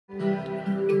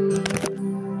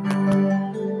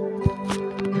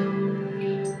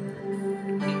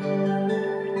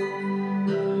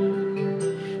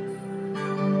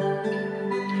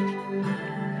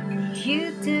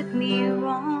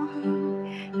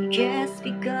just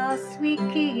because we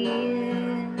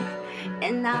kiss.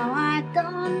 And now I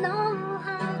don't know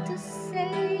how to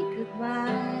say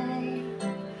goodbye.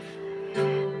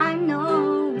 I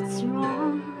know it's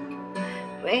wrong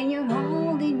when you're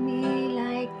holding me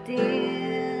like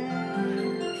this.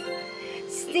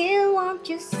 Still won't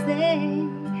you stay?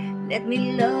 Let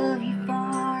me love you for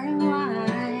a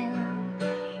while.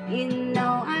 You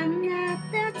know I'm not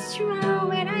that strong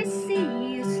when I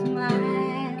see you smile.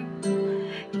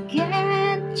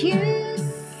 Can't you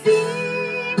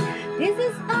see this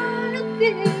is all a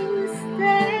big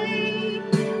mistake?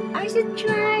 I should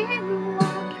try and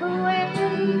walk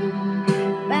away,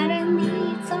 but I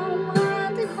need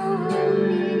someone to hold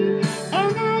me.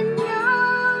 And I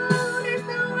know there's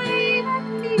no way that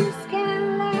this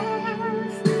can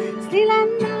last. Still I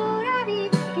know that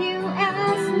if you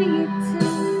ask me to,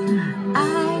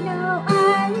 I know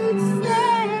I would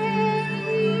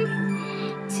stay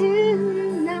tonight.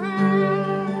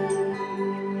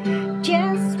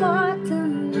 Just for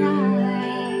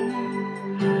tonight.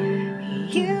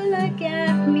 You look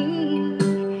at me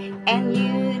and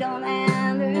you don't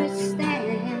understand.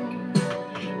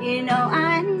 You know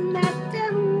I'm not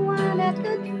the one that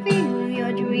could fill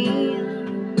your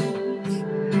dreams.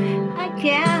 I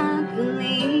can't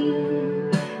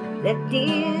believe that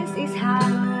this is how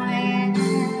I am.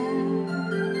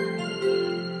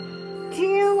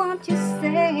 Still won't you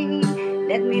stay?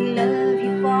 Let me love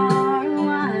you for a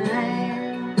while.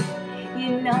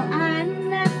 You know I'm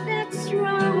not that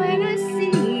strong when I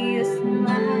see you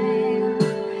smile.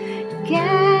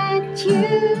 Can't you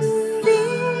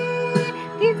see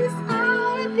this is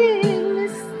all a big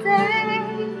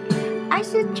mistake? I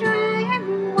should try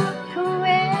and walk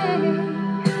away,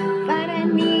 but I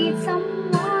need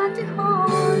someone to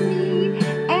hold me.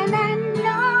 And I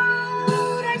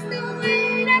know there's no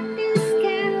way that this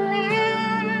can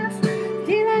last.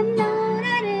 Still I know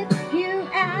that if you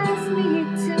ask me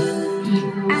to,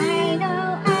 I know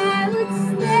I would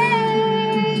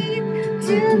stay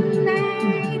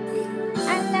tonight.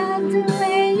 I love the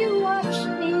way you watch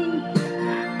me.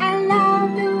 I love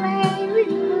the way we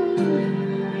move.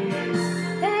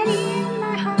 But in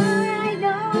my heart I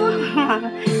know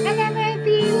I'll never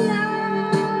be in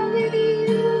love with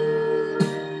you.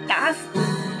 Taas.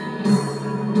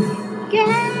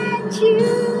 Can't you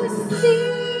see?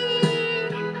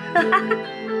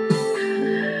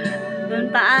 Ang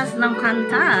taas ng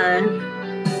kanta.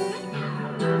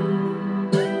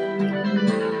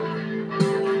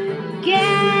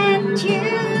 Can't you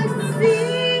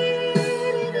see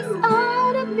this is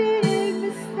all a big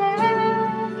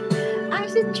mistake? I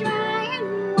should try